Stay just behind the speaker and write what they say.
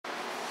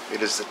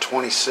It is the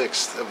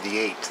 26th of the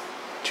 8th,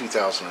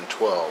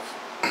 2012.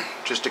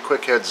 Just a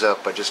quick heads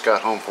up, I just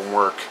got home from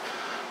work.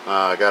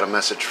 I got a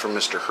message from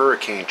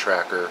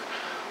MrhurricaneTracker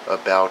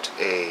about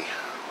a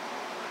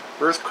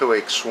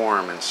earthquake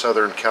swarm in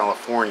Southern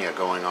California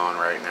going on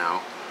right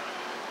now.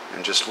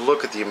 And just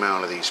look at the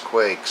amount of these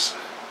quakes.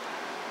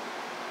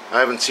 I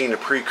haven't seen a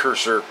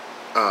precursor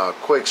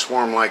quake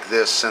swarm like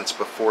this since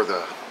before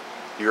the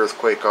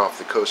earthquake off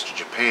the coast of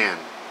Japan.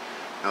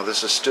 Now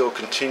this is still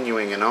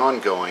continuing and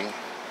ongoing.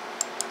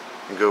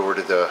 You can go over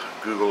to the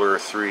Google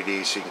Earth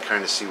 3D so you can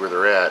kind of see where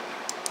they're at.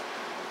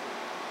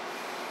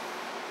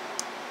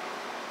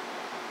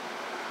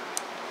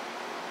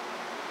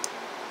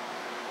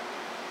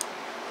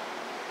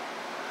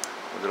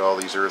 Look at all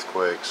these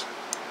earthquakes.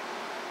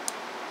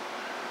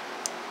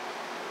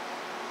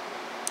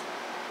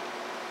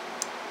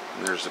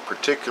 And there's a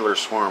particular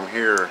swarm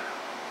here.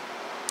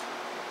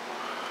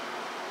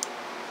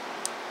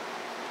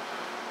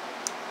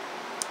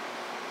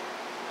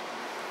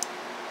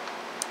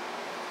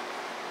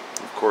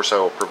 Of course, I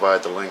will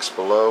provide the links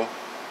below.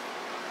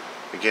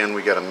 Again,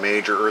 we got a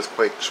major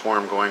earthquake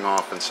swarm going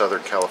off in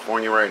Southern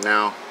California right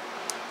now.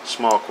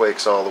 Small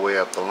quakes all the way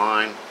up the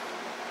line.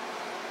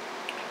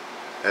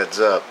 Heads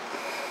up.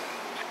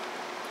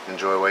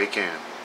 Enjoy while you can.